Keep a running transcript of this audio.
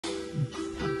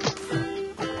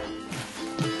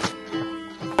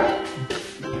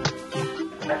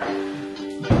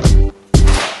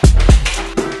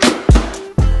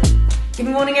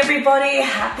morning everybody,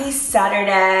 happy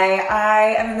Saturday.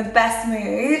 I am in the best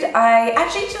mood. I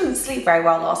actually didn't sleep very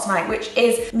well last night, which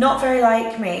is not very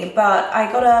like me, but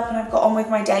I got up and I've got on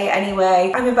with my day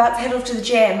anyway. I'm about to head off to the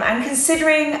gym, and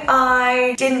considering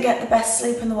I didn't get the best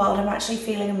sleep in the world, I'm actually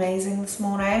feeling amazing this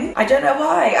morning. I don't know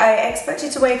why. I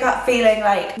expected to wake up feeling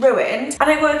like ruined, and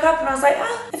I woke up and I was like,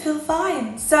 oh, I feel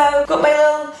fine. So got my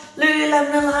little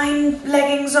Lululemon Align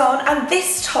leggings on, and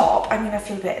this top, I mean, I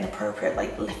feel a bit inappropriate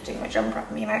like lifting my jumper up.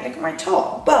 I mean, like, look at my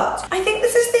top, but I think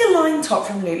this is the Align top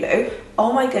from Lulu.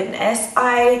 Oh my goodness.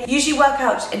 I usually work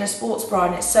out in a sports bra,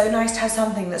 and it's so nice to have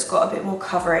something that's got a bit more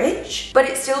coverage, but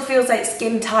it still feels like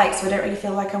skin tight, so I don't really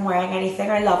feel like I'm wearing anything.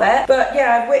 I love it. But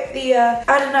yeah, I've whipped the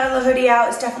Adenola hoodie out.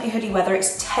 It's definitely hoodie weather.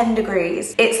 It's 10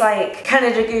 degrees. It's like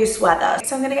Canada Goose weather.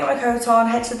 So I'm gonna get my coat on,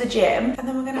 head to the gym, and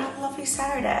then we're gonna have a lovely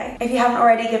Saturday. If you haven't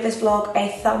already, give this vlog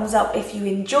a thumbs up if you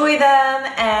enjoy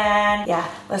them, and yeah,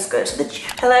 let's go to the gym.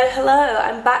 Hello,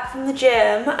 I'm back from the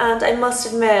gym, and I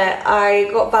must admit, I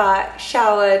got back,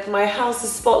 showered, my house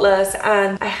is spotless,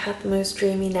 and I had the most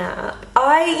dreamy nap.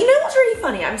 You know what's really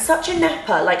funny? I'm such a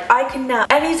napper. Like, I can nap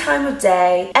any time of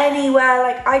day, anywhere.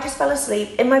 Like, I just fell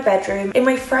asleep in my bedroom, in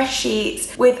my fresh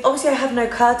sheets, with, obviously I have no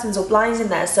curtains or blinds in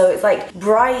there, so it's like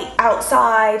bright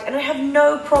outside, and I have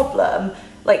no problem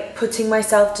like putting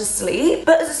myself to sleep.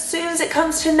 But as soon as it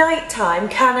comes to nighttime,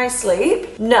 can I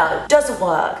sleep? No, doesn't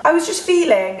work. I was just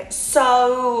feeling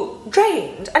so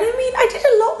drained. And I mean, I did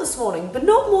a lot this morning, but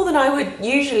not more than I would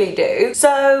usually do.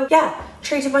 So yeah,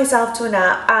 treated myself to a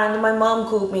nap, and my mom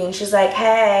called me and she's like,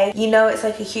 hey, you know it's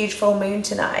like a huge full moon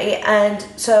tonight, and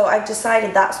so I've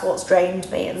decided that's what's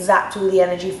drained me and zapped all the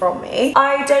energy from me.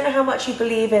 I don't know how much you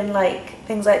believe in like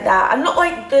things like that. I'm not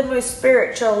like the most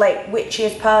spiritual, like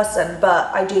witchiest person,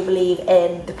 but I do believe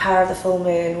in the power of the full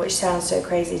moon, which sounds so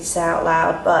crazy to say out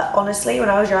loud, but honestly, when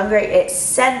I was younger, it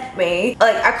sent me,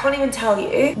 like, I can't even tell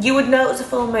you. You would know it was a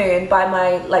full moon by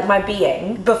my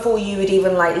being before you would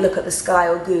even like look at the sky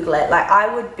or Google it. Like,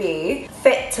 I would be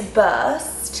fit to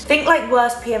burst. Think like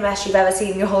worst PMS you've ever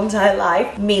seen in your whole entire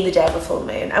life, me the day of a full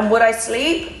moon. And would I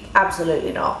sleep?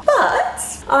 Absolutely not.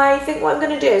 But I think what I'm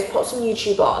gonna do is put some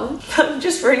YouTube on. I'm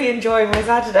just really enjoying my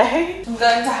Saturday. I'm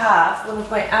going to have one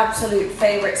of my absolute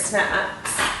favorite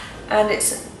snacks, and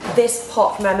it's this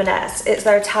pot from M&S. It's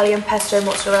their Italian pesto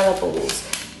mozzarella balls.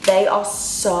 They are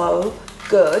so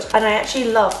good, and I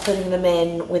actually love putting them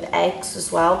in with eggs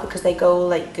as well because they go all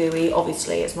like gooey.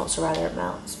 Obviously it's mozzarella, it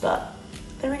melts, but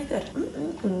they're really good.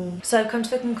 So I've come to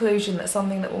the conclusion that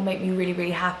something that will make me really,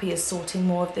 really happy is sorting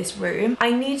more of this room.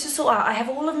 I need to sort out, I have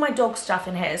all of my dog stuff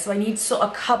in here, so I need to sort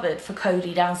a cupboard for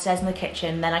Cody downstairs in the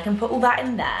kitchen, then I can put all that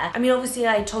in there. I mean, obviously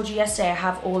I told you yesterday I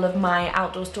have all of my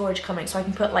outdoor storage coming, so I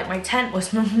can put like my tent,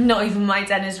 was not even my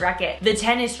tennis racket, the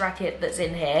tennis racket that's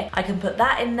in here, I can put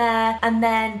that in there, and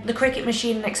then the cricket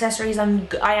machine and accessories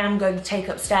I am going to take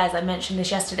upstairs. I mentioned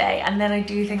this yesterday, and then I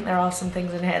do think there are some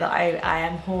things in here that I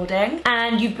am hoarding,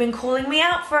 and you've been calling me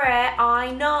out for it.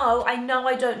 I know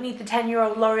I don't need the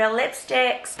 10-year-old L'Oreal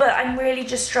lipsticks, but I'm really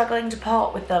just struggling to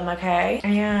part with them, okay? I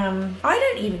am. I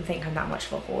don't even think I'm that much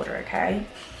of a hoarder, okay?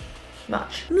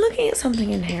 Much. I'm looking at something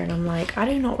in here and I'm like, I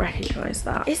do not recognize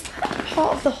that. Is that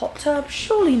part of the hot tub?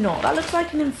 Surely not. That looks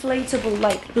like an inflatable,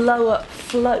 like, blow-up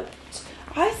float.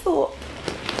 I thought,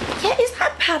 yeah, is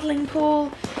that paddling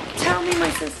pool? Tell me my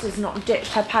sister's not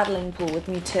ditched her paddling pool with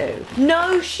me too.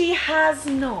 No, she has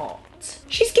not.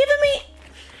 She's given me...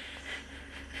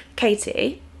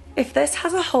 Katie, if this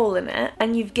has a hole in it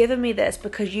and you've given me this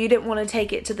because you didn't want to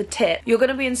take it to the tip, you're going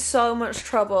to be in so much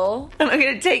trouble, and I'm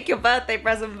going to take your birthday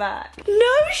present back.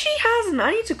 No, she hasn't. I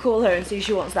need to call her and see if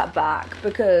she wants that back,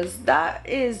 because that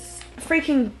is a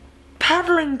freaking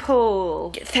paddling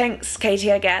pool. Thanks,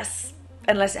 Katie, I guess.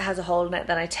 Unless it has a hole in it,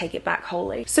 then I take it back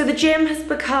wholly. So the gym has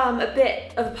become a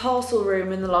bit of a parcel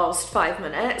room in the last 5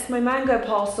 minutes. My mango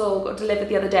parcel got delivered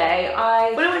the other day.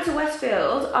 When I went to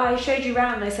Westfield, I showed you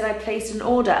around and I said I placed an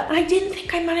order. And I didn't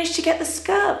think I managed to get the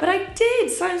skirt, but I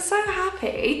did, so I'm so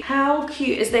happy. How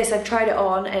cute is this? I've tried it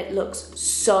on, it looks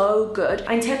so good.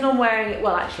 I intend on wearing it,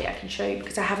 well actually I can show you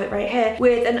because I have it right here,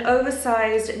 with an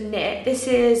oversized knit. This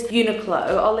is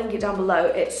Uniqlo, I'll link it down below.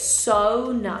 It's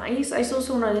so nice. I saw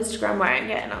someone on Instagram wearing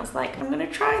it and I was like, I'm gonna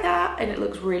try that, and it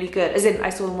looks really good. As in, I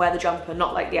saw them wear the jumper,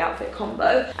 not like the outfit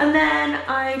combo. And then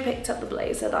I picked up the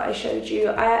blazer that I showed you.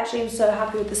 I actually am so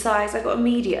happy with the size. I got a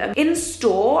medium. In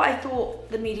store, I thought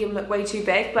the medium looked way too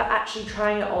big, but actually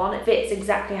trying it on, it fits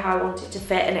exactly how I want it to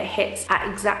fit, and it hits at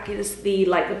exactly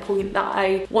the point that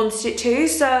I wanted it to.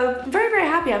 So I'm very, very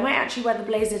happy. I might actually wear the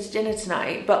blazer to dinner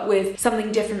tonight, but with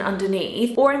something different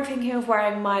underneath. Or I'm thinking of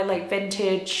wearing my like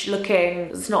vintage looking,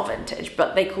 it's not vintage,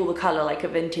 but they call the color colour, like a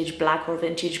vintage black or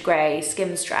vintage grey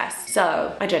Skims dress.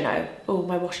 So I don't know. Oh,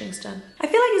 my washing's done. I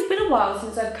feel like it's been a while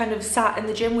since I've kind of sat in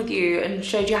the gym with you and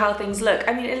showed you how things look.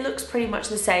 I mean, it looks pretty much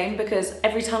the same because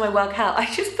every time I work out, I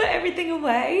just put everything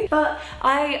away. But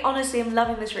I honestly am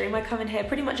loving this room. I come in here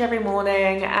pretty much every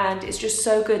morning and it's just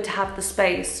so good to have the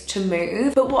space to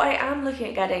move. But what I am looking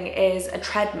at getting is a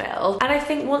treadmill. And I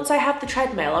think once I have the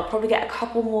treadmill, I'll probably get a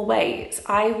couple more weights.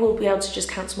 I will be able to just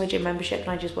cancel my gym membership and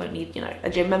I just won't need, you know, a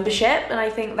gym membership. And I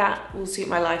think that will suit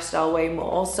my lifestyle way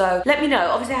more. So let me know.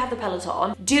 Obviously I have the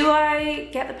Peloton. Do I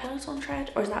get the Peloton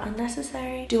tread or is that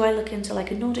unnecessary? Do I look into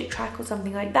like a Nordic track or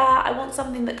something like that? I want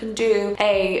something that can do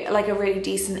a really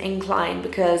decent incline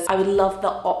because I would love the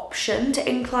option to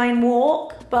incline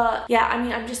walk. But yeah, I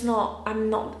mean, I'm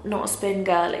not a spin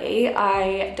girly.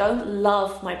 I don't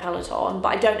love my Peloton, but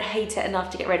I don't hate it enough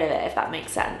to get rid of it, if that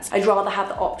makes sense. I'd rather have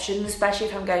the option, especially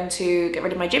if I'm going to get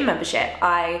rid of my gym membership.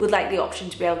 I would like the option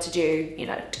to be able to do, you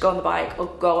know, to go on the bike or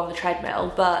go on the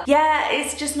treadmill. But yeah,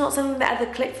 it's just not something that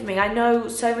ever clicked for me. I know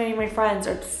so many of my friends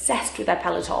are obsessed with their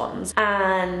Pelotons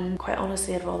and quite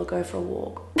honestly, I'd rather go for a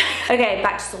walk. Okay,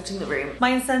 back to sorting the room. My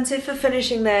incentive for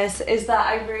finishing this is that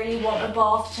I really want a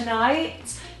bath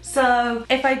tonight. So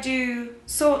if I do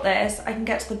sort this, I can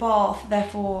get to the bath,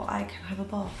 therefore I can have a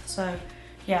bath. So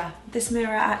yeah, this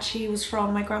mirror actually was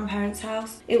from my grandparents'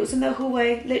 house. It was in the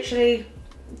hallway, literally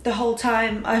the whole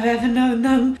time I've ever known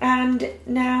them, and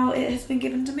now it has been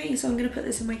given to me, so I'm gonna put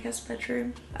this in my guest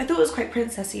bedroom. I thought it was quite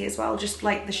princessy as well, just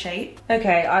like the shape.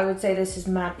 Okay, I would say this is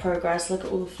mad progress. Look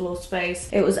at all the floor space.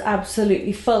 It was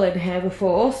absolutely full in here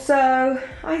before, so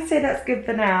I'd say that's good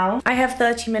for now. I have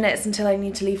 30 minutes until I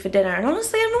need to leave for dinner, and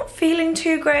honestly I'm not feeling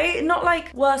too great. Not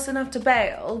like worse enough to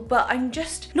bail, but I'm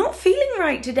just not feeling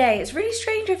right today. It's really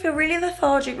strange. I feel really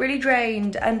lethargic, really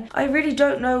drained, and I really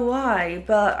don't know why,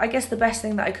 but I guess the best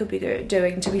thing that I could be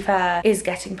doing, to be fair, is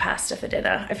getting pasta for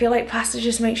dinner. I feel like pasta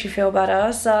just makes you feel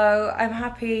better, so I'm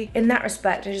happy in that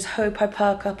respect. I just hope I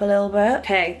perk up a little bit.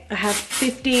 Okay, I have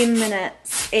 15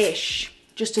 minutes-ish,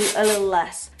 just a little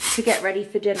less, to get ready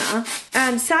for dinner.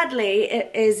 And sadly,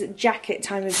 it is jacket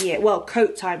time of year. Well,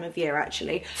 coat time of year,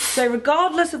 actually. So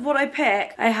regardless of what I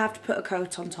pick, I have to put a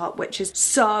coat on top, which is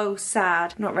so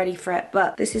sad. I'm not ready for it,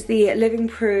 but this is the Living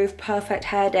Proof Perfect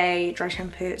Hair Day dry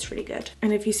shampoo. It's really good.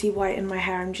 And if you see white in my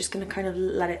hair, I'm just gonna kind of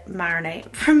let it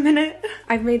marinate for a minute.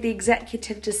 I've made the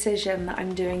executive decision that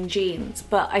I'm doing jeans,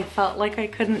 but I felt like I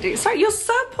couldn't do, sorry, you're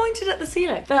so pointed at the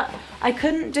ceiling, but I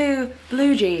couldn't do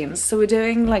blue jeans. So we're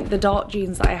doing like the dark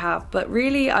jeans that I have, but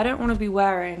really I don't want to be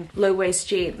wearing low-waist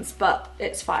jeans, but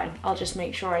it's fine. I'll just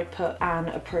make sure I put an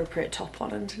appropriate top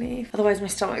on underneath, otherwise my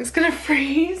stomach's gonna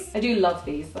freeze. I do love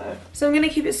these though. So I'm gonna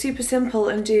keep it super simple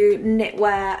and do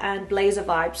knitwear and blazer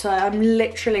vibes. So I'm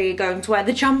literally going to wear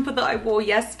the jumper that I wore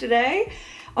yesterday.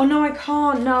 Oh no, I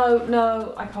can't.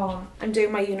 No, I can't. I'm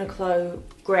doing my Uniqlo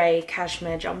grey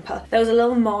cashmere jumper. There was a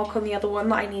little mark on the other one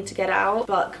that I need to get out,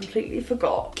 but completely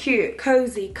forgot. Cute,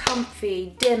 cozy,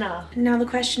 comfy, dinner. Now the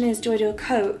question is, do I do a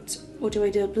coat? Or do I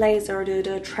do a blazer or do I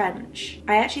do a trench?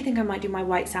 I actually think I might do my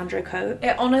white Sandro coat.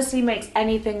 It honestly makes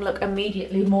anything look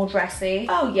immediately more dressy.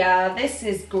 Oh yeah, this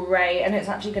is great, and it's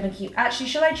actually gonna keep... Actually,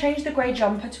 should I change the grey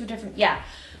jumper to a different... Yeah,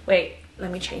 wait. Let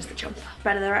me change the jumper.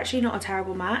 Better, they're actually not a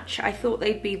terrible match. I thought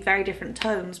they'd be very different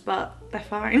tones, but they're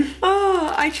fine.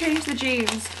 Oh, I changed the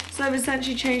jeans. So I've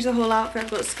essentially changed the whole outfit.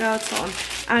 I've got skirts on,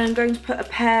 and I'm going to put a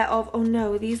pair of, oh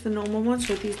no, are these the normal ones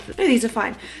or are these, no, these are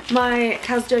fine. My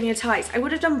Calzedonia tights. I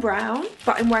would have done brown,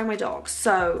 but I'm wearing my docs,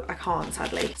 so I can't,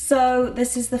 sadly. So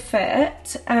this is the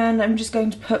fit, and I'm just going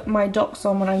to put my docs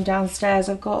on when I'm downstairs.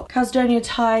 I've got Calzedonia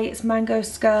tights, mango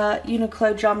skirt,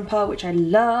 Uniqlo jumper, which I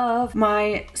love,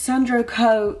 my Sandro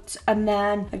coat, and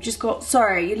then I've just got,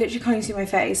 sorry, you literally can't even see my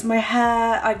face. My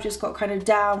hair, I've just got kind of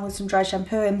down with some dry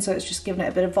shampoo in, so it's just giving it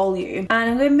a bit of volume. And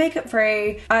I'm going makeup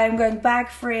free, I'm going bag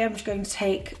free, I'm just going to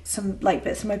take some like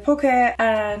bits in my pocket,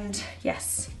 and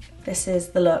yes, this is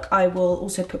the look. I will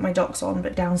also put my docs on,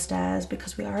 but downstairs,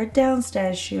 because we are a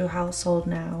downstairs shoe household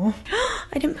now.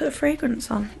 I didn't put a fragrance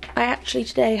on. I actually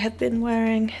today have been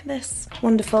wearing this.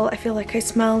 Wonderful, I feel like I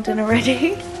smelled in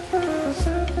already.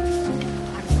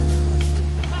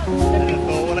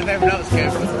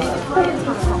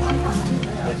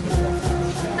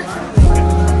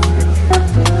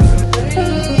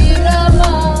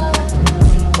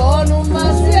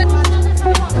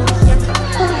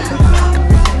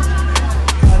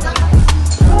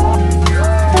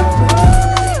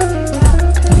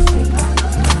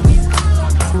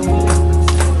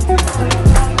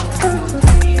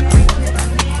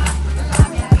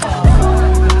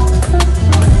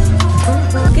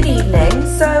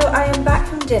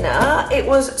 Dinner, but it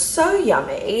was so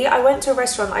yummy. I went to a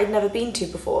restaurant I'd never been to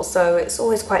before, so it's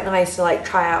always quite nice to like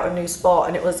try out a new spot,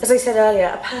 and it was, as I said earlier,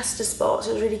 a pasta spot,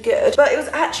 so it was really good. But it was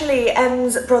actually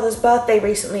Em's brother's birthday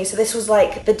recently, so this was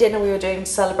like the dinner we were doing to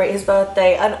celebrate his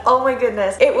birthday, and oh my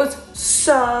goodness, it was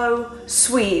so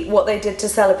sweet what they did to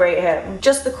celebrate him.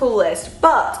 Just the coolest.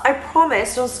 But I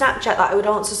promised on Snapchat that I would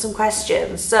answer some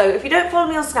questions, so if you don't follow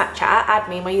me on Snapchat, add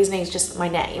me. My username is just my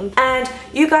name, and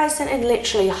you guys sent in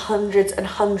literally hundreds and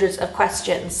hundreds of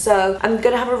questions, so I'm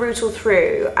gonna have a rootle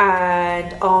through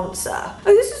and answer. Oh,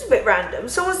 this is a bit random.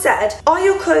 Someone said, are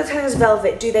your clothes hangers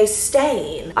velvet? Do they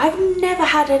stain? I've never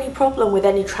had any problem with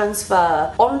any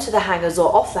transfer onto the hangers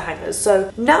or off the hangers,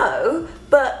 so no.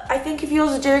 But I think if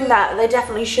yours are doing that, they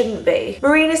definitely shouldn't be.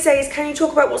 Marina says, can you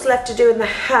talk about what's left to do in the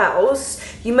house?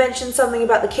 You mentioned something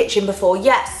about the kitchen before.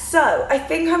 Yes, so I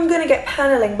think I'm gonna get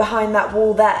paneling behind that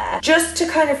wall there, just to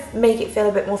kind of make it feel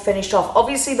a bit more finished off.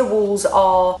 Obviously the walls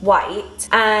are white,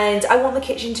 and I want the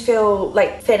kitchen to feel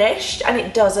like finished, and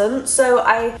it doesn't. So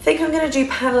I think I'm gonna do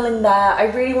paneling there.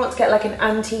 I really want to get like an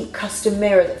antique custom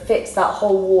mirror that fits that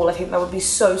whole wall. I think that would be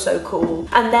so, so cool.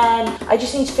 And then I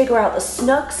just need to figure out the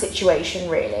snug situation,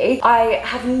 really. I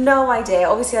have no idea.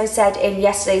 Obviously I said in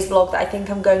yesterday's vlog that I think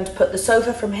I'm going to put the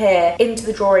sofa from here into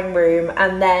the drawing room,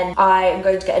 and then I am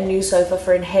going to get a new sofa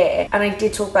for in here, and I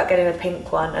did talk about getting a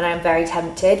pink one, and I'm very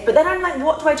tempted. But then I'm like,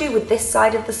 what do I do with this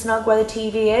side of the snug where the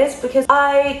TV is? Because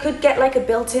I could get like a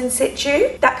built-in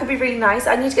situ. That could be really nice.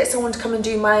 I need to get someone to come and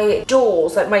do my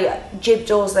doors, like my jib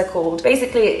doors they're called.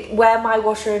 Basically where my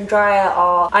washer and dryer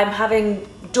are, I'm having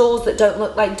doors that don't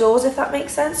look like doors, if that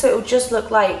makes sense. So it will just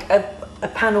look like a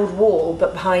panelled wall,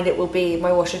 but behind it will be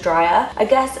my washer dryer. I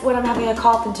guess when I'm having a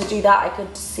carpenter do that, I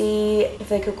could see if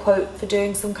they could quote for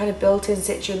doing some kind of built-in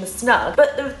situ in the snug.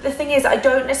 But the thing is, I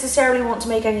don't necessarily want to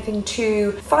make anything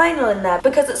too final in there,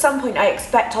 because at some point I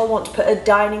expect I'll want to put a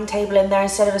dining table in there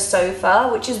instead of a sofa,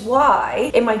 which is why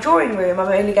in my drawing room I'm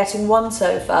only getting one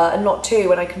sofa and not two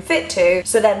when I can fit two.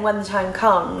 So then when the time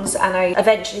comes and I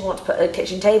eventually want to put a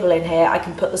kitchen table in here, I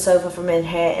can put the sofa from in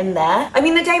here in there. I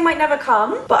mean, the day might never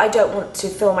come, but I don't want to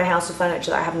fill my house with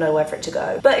furniture that I have nowhere for it to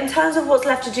go. But in terms of what's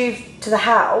left to do to the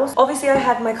house, obviously I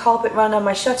had my carpet runner,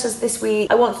 my shutters this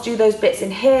week. I want to do those bits in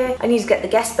here. I need to get the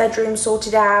guest bedroom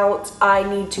sorted out. I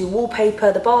need to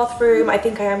wallpaper the bathroom. I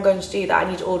think I am going to do that. I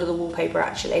need to order the wallpaper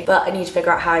actually, but I need to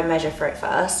figure out how I measure for it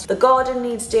first. The garden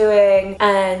needs doing,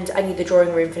 and I need the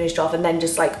drawing room finished off, and then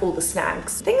just like all the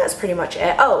snags. I think that's pretty much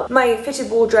it. Oh, my fitted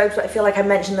wardrobes, but I feel like I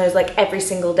mention those like every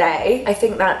single day. I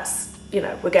think that's, you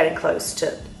know, we're getting close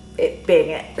to it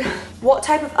being it. What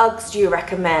type of Uggs do you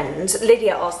recommend?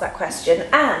 Lydia asked that question,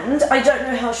 and I don't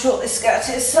know how short this skirt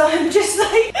is, so I'm just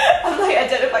like, I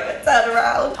don't know if I can turn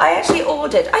around. I actually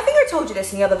ordered, I think I told you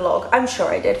this in the other vlog, I'm sure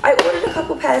I did. I ordered a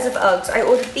couple pairs of Uggs. I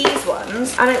ordered these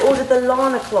ones, and I ordered the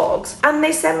Lana clogs, and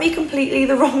they sent me completely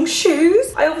the wrong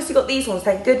shoes. I obviously got these ones,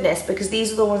 thank goodness, because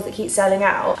these are the ones that keep selling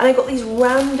out. And I got these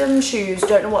random shoes,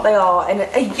 don't know what they are, and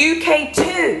a UK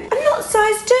 2. I'm not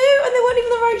size 2, and they weren't even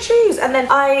the right shoes. And then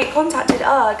I contacted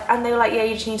Ugg, and they were like, yeah,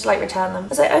 you just need to like return them. I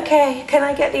was like, okay, can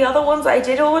I get the other ones that I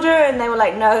did order? And they were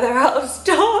like, no, they're out of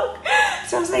stock.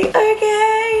 So I was like,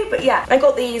 okay. But yeah, I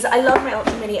got these. I love my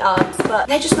Ultra Mini Uggs, but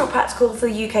they're just not practical for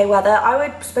the UK weather. I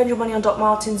would spend your money on Doc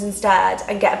Martens instead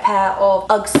and get a pair of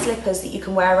Ugg slippers that you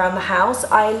can wear around the house.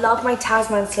 I love my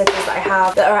Tasman slippers that I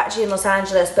have that are actually in Los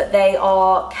Angeles, but they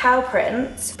are cow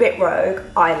print, bit rogue.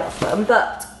 I love them,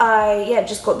 but I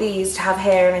just got these to have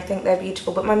here, and I think they're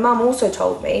beautiful. But my mum also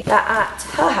told me that at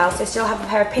her house they still have a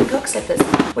pair of pink Ugg slippers,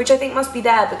 which I think must be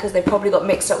there because they probably got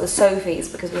mixed up with Sophie's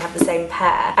because we have the same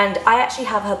pair. And I actually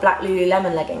have her black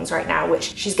Lululemon leggings right now,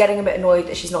 which she's getting a bit annoyed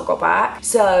that she's not got back.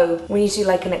 So we need to do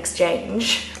like an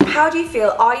exchange. How do you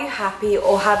feel? Are you happy,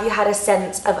 or have you had a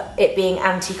sense of it being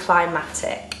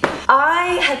anticlimactic?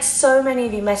 I had so many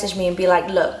of you message me and be like,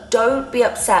 look, don't be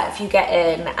upset if you get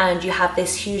in and you have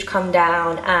this huge come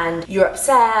down and you're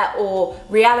upset, or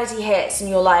reality hits and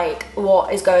you're like,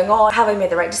 what is going on? Have I made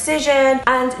the right decision?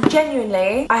 And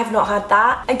genuinely, I have not had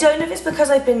that. I don't know if it's because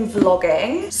I've been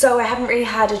vlogging, so I haven't really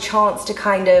had a chance to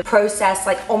kind of process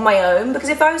like on my own, because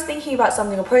if I was thinking about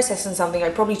something or processing something,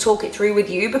 I'd probably talk it through with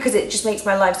you, because it just makes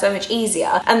my life so much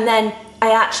easier. And then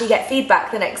I actually get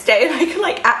feedback the next day and I can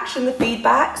like action the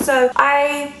feedback. So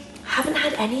I haven't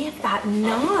had any of that,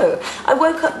 no. I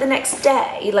woke up the next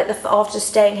day, like after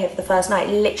staying here for the first night,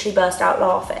 literally burst out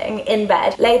laughing in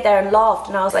bed, laid there and laughed,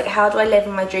 and I was like, how do I live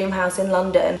in my dream house in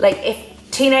London? Like, if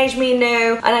teenage me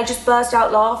knew. And I just burst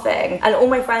out laughing, and all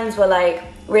my friends were like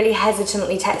really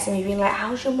hesitantly texting me being like,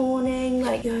 how's your morning?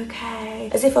 Like, you okay?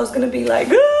 As if I was gonna be like,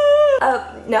 ah!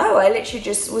 No, I literally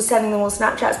just was sending them all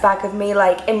Snapchats back of me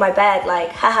like in my bed, like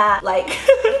haha, like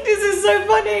this is so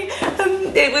funny.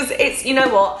 It's you know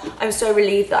what, I'm so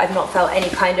relieved that I've not felt any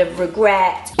kind of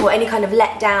regret or any kind of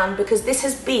letdown, because this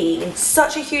has been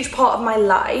such a huge part of my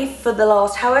life for the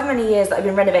last however many years that I've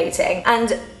been renovating.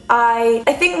 And I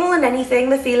think more than anything,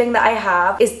 the feeling that I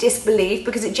have is disbelief,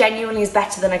 because it genuinely is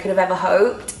better than I could have ever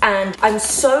hoped. And I'm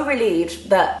so relieved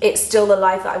that it's still the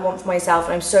life that I want for myself,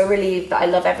 and I'm so relieved that I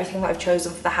love everything that I've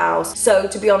chosen for the house. So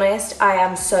to be honest, I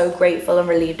am so grateful and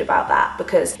relieved about that,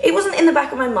 because it wasn't in the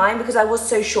back of my mind, because I was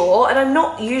so sure, and I'm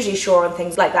not usually sure on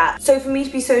things like that. So for me to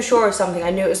be so sure of something, I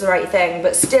knew it was the right thing,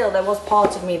 but still there was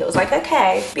part of me that was like,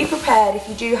 okay, be prepared if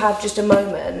you do have just a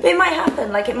moment. But it might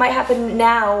happen, like it might happen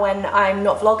now when I'm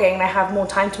not vlogging and I have more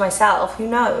time to myself, who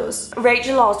knows?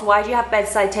 Rachel asked, why do you have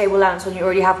bedside table lamps when you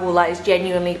already have wall lights?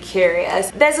 Genuinely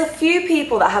curious. There's a few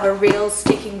people that have a real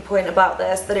sticking point about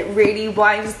this, that it really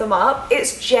winds them up.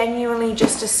 It's genuinely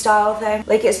just a style thing.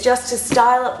 Like, it's just to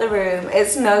style up the room.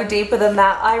 It's no deeper than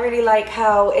that. I really like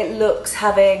how it looks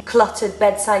having cluttered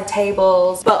bedside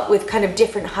tables, but with kind of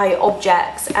different height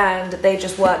objects, and they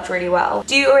just worked really well.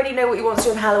 Do you already know what you want to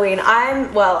do on Halloween?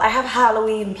 Well, I have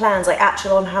Halloween plans, like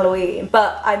actual on Halloween,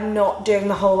 but I'm not doing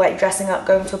the whole like dressing up,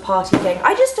 going to a party thing.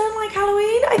 I just don't like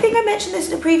Halloween. I think I mentioned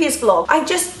this in a previous vlog. I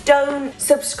just don't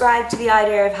subscribe to the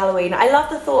idea of Halloween. I love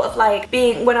the thought of like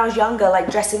being, when I was younger,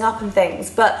 like dressing up and things,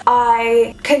 but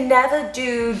I can never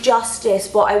do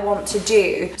justice what I want to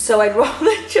do, so I'd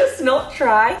rather just not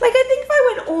try. Like, I think if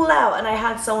I went all out and I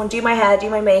had someone do my hair, do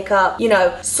my makeup, you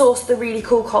know, source the really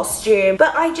cool costume,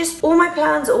 but all my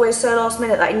plans are always so last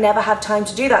minute that I never have time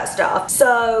to do that stuff.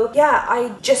 So yeah,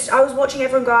 I was watching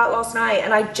everyone go out last night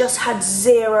and I just had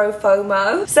zero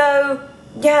FOMO. So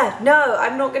yeah, no,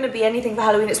 I'm not going to be anything for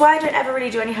Halloween. It's why I don't ever really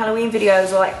do any Halloween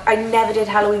videos, or like I never did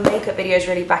Halloween makeup videos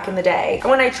really back in the day. And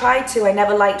when I tried to, I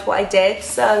never liked what I did.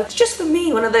 So it's just for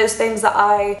me one of those things that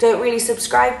I don't really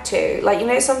subscribe to. Like, you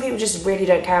know, some people just really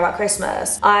don't care about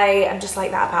Christmas. I am just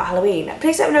like that about Halloween.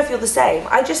 Please let me know if you're the same.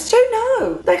 I just don't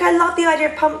know. Like, I love the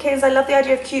idea of pumpkins, I love the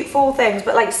idea of cute fall things,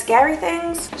 but like scary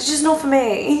things, it's just not for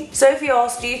me. Sophie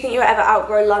asked, do you think you'll ever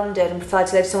outgrow London and prefer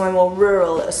to live somewhere more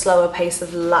rural at a slower pace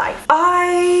of life?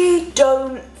 I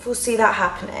don't foresee that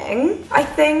happening. I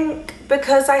think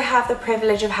because I have the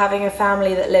privilege of having a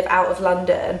family that live out of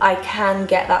London, I can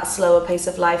get that slower pace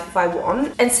of life if I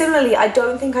want. And similarly, I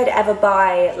don't think I'd ever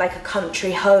buy like a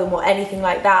country home or anything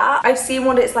like that. I've seen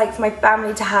what it's like for my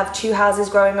family to have two houses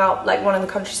growing up, like one in the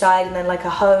countryside and then like a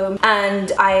home.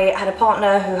 And I had a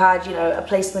partner who had, you know, a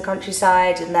place in the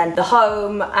countryside and then the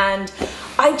home, and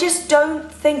I just don't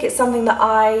think it's something that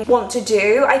I want to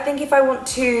do. I think if I want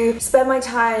to spend my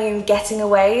time getting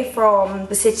away from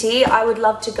the city, I would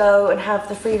love to go and have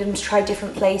the freedom to try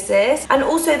different places. And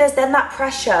also there's then that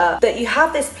pressure that you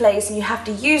have this place and you have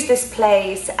to use this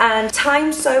place, and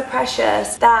time's so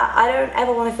precious that I don't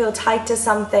ever want to feel tied to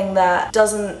something that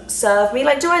doesn't serve me.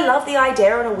 Like, do I love the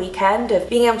idea on a weekend of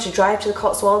being able to drive to the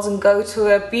Cotswolds and go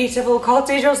to a beautiful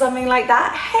cottage or something like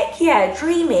that? Heck yeah,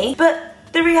 dreamy. But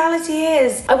the reality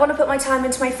is, I want to put my time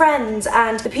into my friends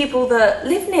and the people that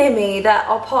live near me that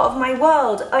are part of my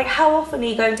world. Like, how often are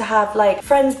you going to have like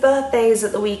friends' birthdays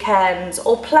at the weekends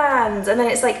or plans, and then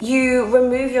it's like you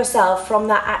remove yourself from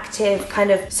that active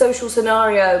kind of social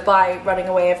scenario by running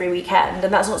away every weekend,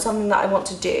 and that's not something that I want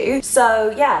to do.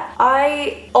 So yeah,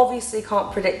 I obviously can't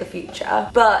predict the future,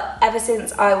 but ever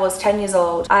since I was 10 years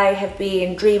old, I have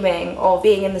been dreaming of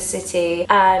being in the city,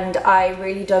 and I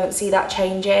really don't see that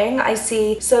changing. I see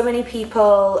so many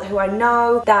people who I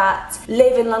know that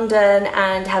live in London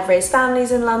and have raised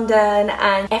families in London,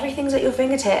 and everything's at your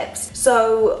fingertips.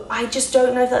 So I just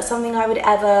don't know if that's something I would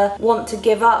ever want to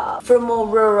give up for a more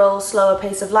rural, slower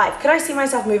pace of life. Could I see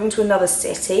myself moving to another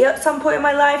city at some point in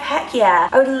my life? Heck yeah.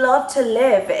 I would love to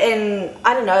live in,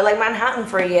 I don't know, like Manhattan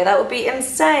for a year. That would be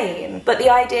insane. But the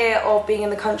idea of being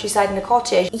in the countryside in a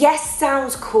cottage, yes,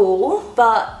 sounds cool,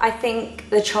 but I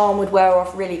think the charm would wear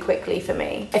off really quickly for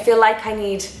me. I feel like I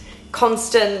need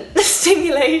constant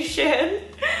stimulation.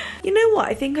 You know what?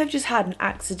 I think I've just had an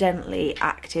accidentally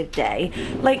active day.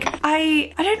 Like,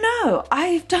 I don't know.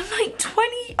 I've done like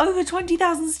over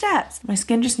 20,000 steps. My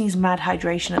skin just needs mad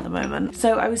hydration at the moment.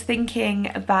 So I was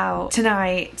thinking about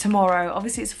tonight, tomorrow.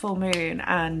 Obviously it's a full moon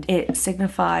and it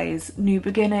signifies new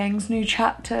beginnings, new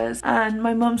chapters. And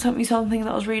my mum sent me something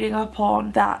that I was reading up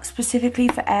on that specifically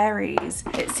for Aries,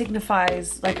 it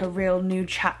signifies like a real new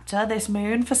chapter, this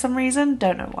moon, for some reason.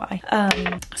 Don't know why.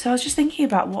 So I was just thinking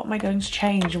about what am I going to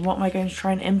change and what am I going to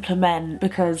try and implement,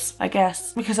 because I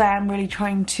guess because I am really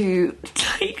trying to,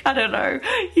 like, I don't know,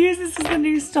 use this as the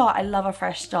new start. I love a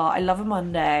fresh start. I love a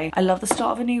Monday. I love the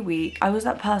start of a new week. I was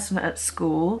that person at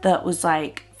school that was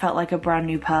like, felt like a brand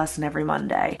new person every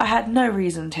Monday. I had no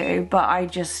reason to, but I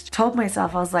just told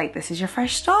myself, I was like, this is your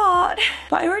fresh start.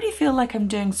 But I already feel like I'm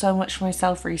doing so much for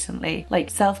myself recently, like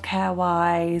self-care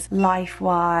wise, life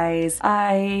wise.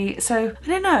 I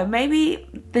don't know, maybe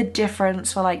the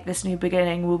difference for like this new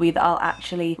beginning will be that I'll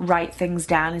actually write things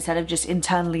down instead of just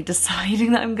internally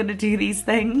deciding that I'm gonna do these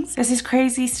things. There's this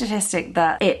crazy statistic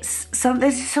that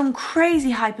there's some crazy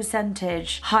high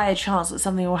percentage, higher chance that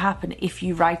something will happen if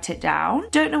you write it down.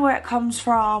 Don't know where it comes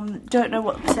from, don't know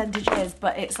what the percentage is,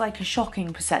 but it's like a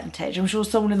shocking percentage. I'm sure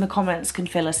someone in the comments can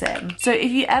fill us in. So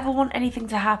if you ever want anything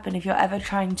to happen, if you're ever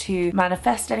trying to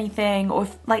manifest anything, or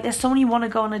if like there's someone you want to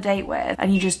go on a date with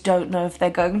and you just don't know if they're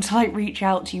going to like reach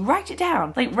out to you, write it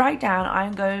down. Like write down,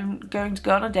 I'm going to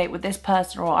go on a date with this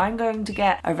person, or I'm going to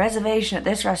get a reservation at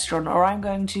this restaurant, or I'm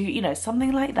going to, you know,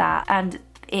 something like that. And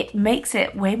it makes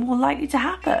it way more likely to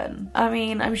happen. I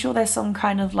mean, I'm sure there's some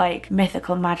kind of like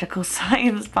mythical, magical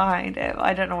science behind it.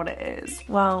 I don't know what it is.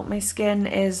 Well, my skin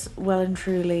is well and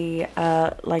truly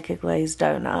like a glazed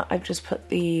donut. I've just put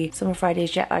the Summer Fridays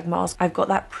jet lag mask. I've got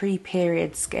that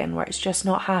pre-period skin where it's just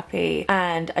not happy,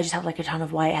 and I just have like a ton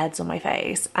of whiteheads on my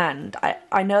face. And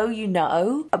I know you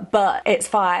know, but it's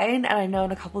fine. And I know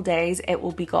in a couple days it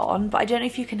will be gone. But I don't know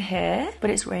if you can hear, but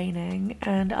it's raining,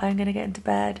 and I'm gonna get into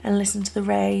bed and listen to the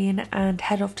rain and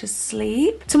head off to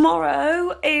sleep.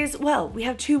 Tomorrow is, well, we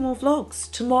have 2 more vlogs,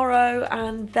 tomorrow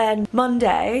and then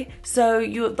Monday. So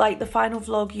you like the final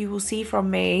vlog you will see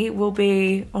from me will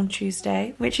be on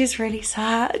Tuesday, which is really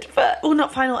sad, but well,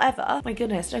 not final ever, my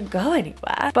goodness, don't go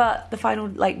anywhere, but the final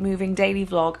like moving daily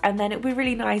vlog. And then it'll be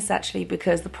really nice actually,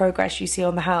 because the progress you see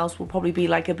on the house will probably be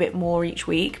like a bit more each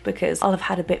week, because I'll have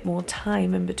had a bit more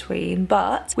time in between.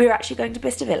 But we're actually going to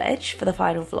Bicester Village for the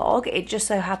final vlog. It just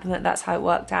so happened that that's how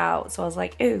it worked out, so I was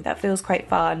like, ooh, that feels quite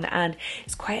fun, and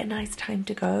it's quite a nice time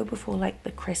to go before like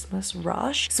the Christmas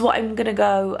rush. So what I'm gonna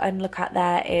go and look at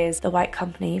there is the White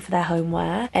Company for their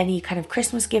homeware, any kind of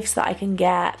Christmas gifts that I can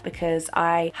get, because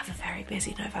I have a very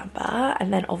busy November,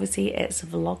 and then obviously it's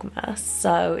Vlogmas,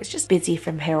 so it's just busy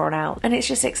from here on out, and it's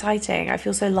just exciting. I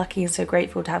feel so lucky and so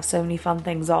grateful to have so many fun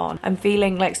things on. I'm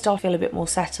feeling like starting to feel a bit more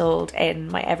settled in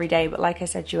my everyday, but like I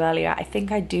said to you earlier, I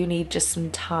think I do need just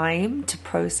some time to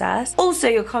process. Also,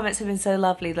 your comments have been so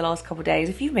lovely the last couple of days.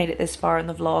 If you've made it this far in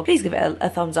the vlog, please give it a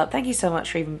thumbs up. Thank you so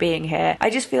much for even being here. I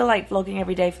just feel like vlogging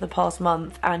every day for the past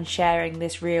month and sharing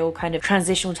this real kind of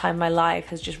transitional time in my life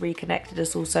has just reconnected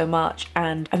us all so much,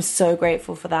 and I'm so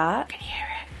grateful for that. Can you hear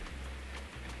it?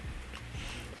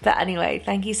 But anyway,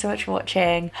 thank you so much for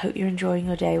watching. Hope you're enjoying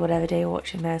your day, whatever day you're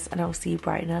watching this, and I'll see you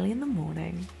bright and early in the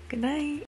morning. Good night.